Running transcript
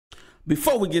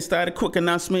Before we get started, quick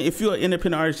announcement. If you're an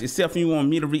independent artist yourself and you want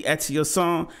me to react to your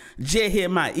song, just hit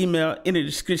my email in the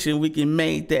description. We can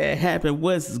make that happen.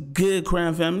 What's good,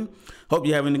 Crown Family? Hope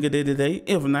you're having a good day today.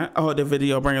 If not, I hope the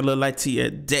video bring a little light to your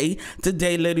day.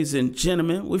 Today, ladies and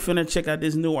gentlemen, we finna check out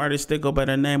this new artist that go by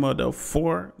the name of the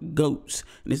Four Goats.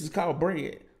 And this is called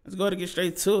Bread. Let's go ahead and get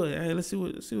straight to it. Hey, let's see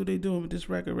what they doing with this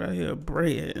record right here,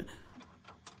 Bread.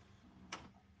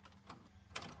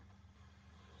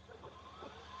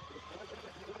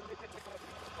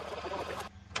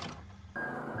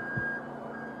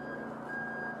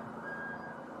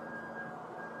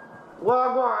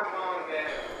 What going on, man?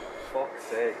 Fuck's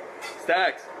sake.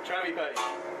 Stacks, Travi Paddy.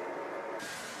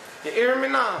 You hear me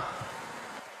now?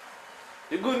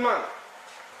 You good, man?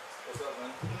 What's up,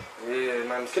 man? Yeah,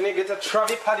 man. Can you get a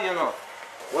Travi Paddy, you know?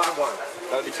 What going?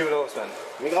 That'll be 2 of those, man.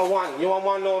 We got one. You want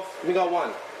one loaf? We got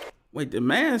one. Wait, the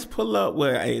man's pull up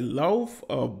with a loaf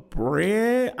of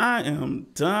bread? I am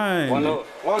done. One loaf.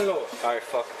 One loaf. Alright,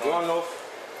 fuck. You want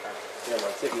loaf? Yeah,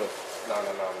 man. Take loaf. No.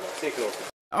 Take loaf.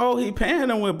 Oh, he paying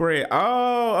them with bread.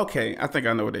 Oh, okay. I think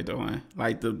I know what they're doing.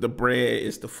 Like the bread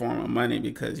is the form of money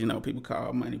because, you know, people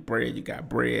call money bread. You got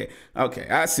bread. Okay,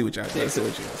 I see what y'all do. I see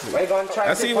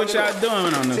what y'all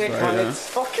doing on this right now.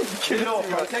 Fucking kill loaf,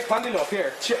 man. Take on the loaf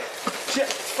here. Take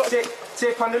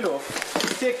on the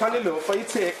loaf. Take on the loaf. Or you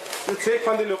take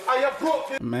on the loaf. And you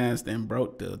broke it. Man's then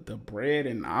broke the bread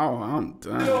and all. I'm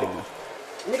done.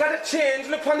 You got to change.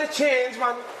 Look on the change,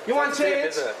 man. You want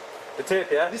change? The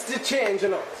tip, yeah? This is the change, you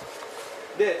know.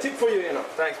 There, tip for you, you know.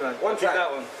 Thanks, man. One try.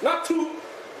 That one. Not two.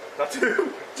 Not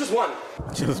two. Just one.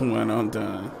 Just one. I'm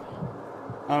done.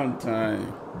 I'm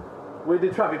done. With the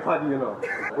Travi Paddy, you know.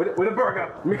 with the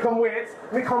burger. Me come wait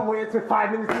for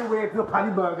 5 minutes to wait for the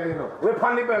Paddy burger, you know. Where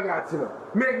Paddy burger at, you know.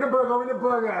 Make the burger with the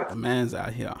burger at. The man's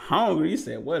out here hungry. He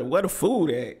said, where the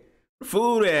food at? The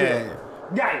food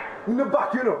at? Guy, in the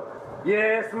back, you know.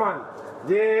 Yes, man.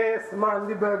 Yes, man,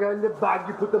 the burger in the bag,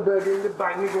 you put the burger in the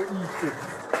bag, you go eat it.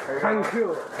 Thank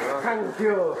you. Thank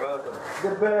you. The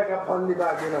burger upon the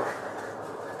bag, you know.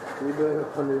 The burger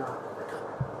upon the bag.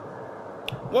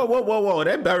 Whoa.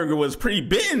 That burger was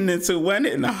pre-bitten into, wasn't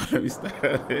it? No, let me stop.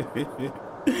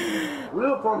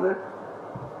 Look on me.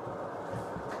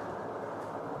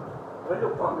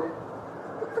 Look on me.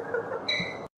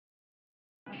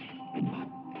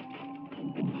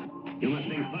 You must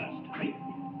think first, right?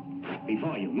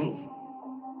 Before you move.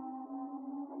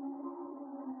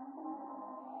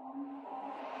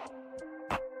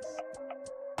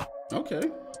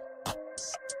 Okay.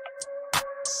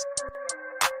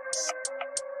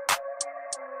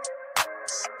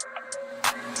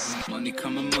 Money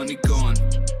coming, money going.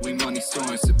 We money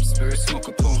storing, sipping spirit, smoke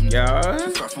a potent. Yeah.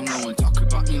 Too far from no one, talk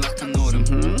about me like I know them.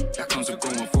 That comes with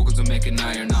growing, focus on making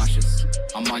iron nauseous.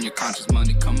 I'm on your conscious,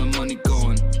 money coming, money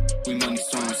going. We money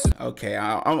storing. Okay,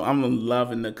 I'm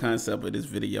loving the concept of this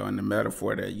video and the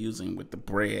metaphor they're using with the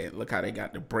bread. Look how they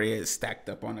got the bread stacked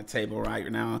up on the table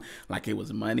right now, like it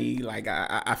was money. Like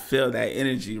I feel that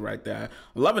energy right there.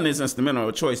 I'm loving this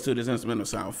instrumental choice too. This instrumental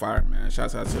sound fire, man.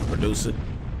 Shouts out to the producer.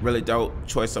 Really dope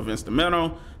choice of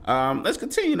instrumental. Let's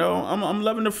continue though. I'm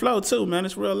loving the flow too, man.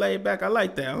 It's real laid back. I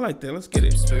like that. Let's get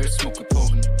it. Spirit smoke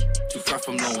potent. Too far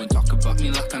from no one, talk about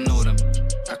me like I know them.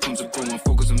 That comes with growing,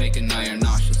 focus on making iron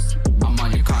nauseous. I'm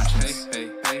on your conscience. Hey.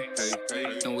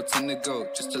 Know what's in the go,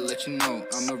 just to let you know.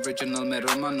 I'm original,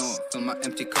 metal my note. Fill my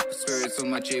empty cup of spirits on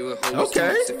my J with holy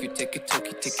stones. If you take a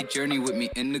token, take a journey with me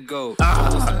in the go.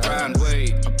 The brand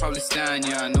way, I'll probably stand,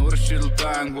 yeah. I know the shit'll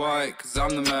bang white, cause I'm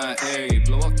the man, hey.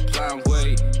 Blow up the plan,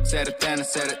 wait. Said it then, I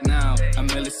said it now. I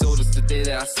merely sold us the day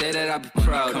that I said that I'd be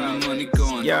proud. Coming, money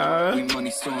going. Yeah. We money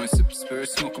storing, sipping spirit,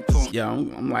 smoking punk. Yeah,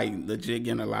 I'm like legit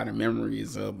getting a lot of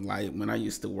memories of like when I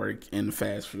used to work in the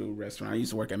fast food restaurant. I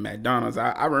used to work at McDonald's.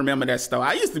 I remember that store.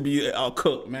 I used to be a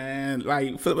cook, man.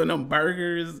 Like flipping them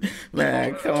burgers.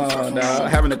 Man, come on, dog.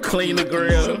 Having to clean the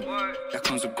grill.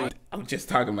 I'm just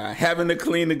talking about having to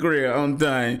clean the grill. I'm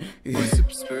done.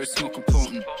 Spirit smoking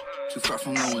potent. Too far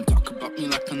from no one, talk about me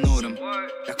like I know them.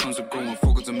 That comes with growing,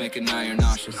 focus on making iron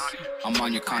nauseous. I'm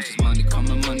on your conscious, money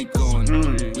coming, money going.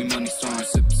 We money storing,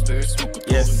 sipping spirit, smoking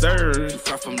potent. Yes, sir. Too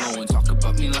far from no one, talk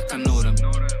about me like I know them.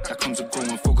 That comes with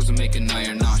growing, focus on making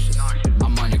iron nauseous.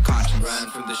 I'm on your conscience. Ran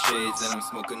from the shades and I'm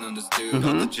smoking on this dude.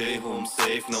 On the J home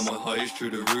safe, now my high is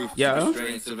through the roof. Yeah.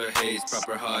 Strain, silver haze,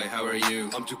 proper high, how are you?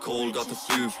 I'm too cold, got the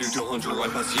flu 200 right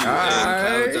past you.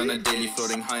 Clouds on a daily,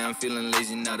 floating high, I'm feeling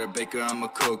lazy, not a baker, I'm a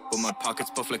cook. But my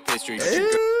pockets puff like pastry.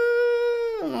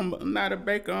 I'm not a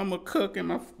baker, I'm a cook, and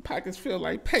my pockets feel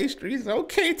like pastries.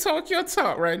 Okay, talk your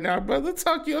talk right now, brother.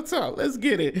 Talk your talk. Let's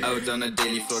get it. I was on a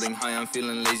daily floating high, I'm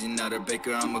feeling lazy, not a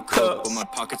baker, I'm a cook. But my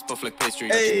pockets puff like pastry.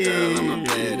 Got Hey. your girl on my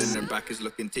bed, and her back is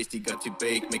looking tasty. Got to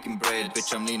bake, making bread.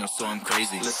 Bitch, I'm Lino, so I'm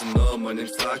crazy. Listen up, my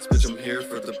name's Flax, bitch, I'm here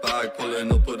for the bag.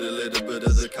 Pulling up with a little bit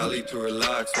of the Cali to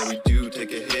relax. What we do,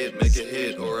 take a hit, make a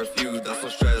hit, or a few. That's no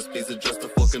stress, please adjust the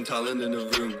fucking talent in the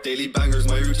room. Daily bangers,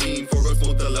 my routine. Forgot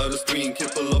smoke the loudest screen.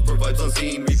 Kipple up for vibes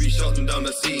unseen. We be shutting down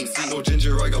the scene. See no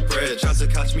ginger, I got bread. Chance to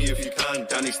catch me if you can.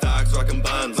 Danny Stacks, rockin'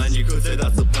 bands. Man, you could say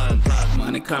that's the plan.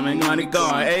 Money coming, money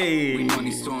going. Hey. We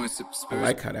money storing, sip I spirits.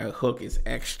 like how that hook is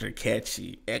extra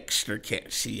catchy. Extra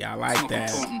catchy. I like Smoking that.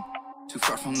 potent, too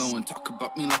far from low and talk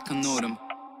about me like I know them.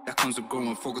 That comes with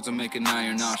growing, focus on making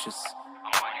iron nauseous.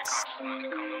 I'm on your conscious, money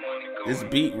coming, money going. This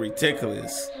beat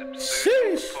ridiculous.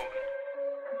 Sheesh.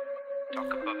 Talk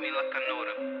about me like I know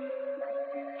them.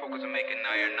 Focus on making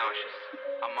iron nauseous.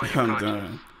 I'm I'm on your conscious.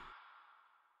 done.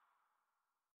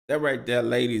 That right there,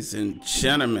 ladies and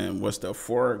gentlemen, was the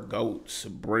Four Goats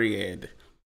Bread.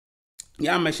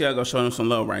 Y'all make sure y'all go show them some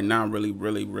love right now. Really,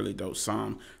 really, really dope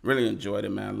song. Really enjoyed it,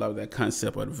 man. I love that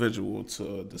concept of the visual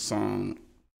to the song.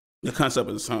 The concept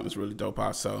of the song is really dope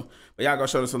also. But y'all go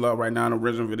show them some love right now. The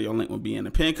original video link will be in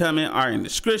the pinned comment or in the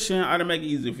description. Or to make it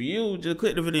easy for you, just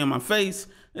click the video on my face.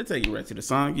 It'll take you right to the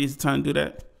song. Give you some time to do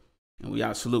that. And we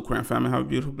out. Salute, Crown Family. Have a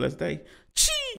beautiful, blessed day. Cheers.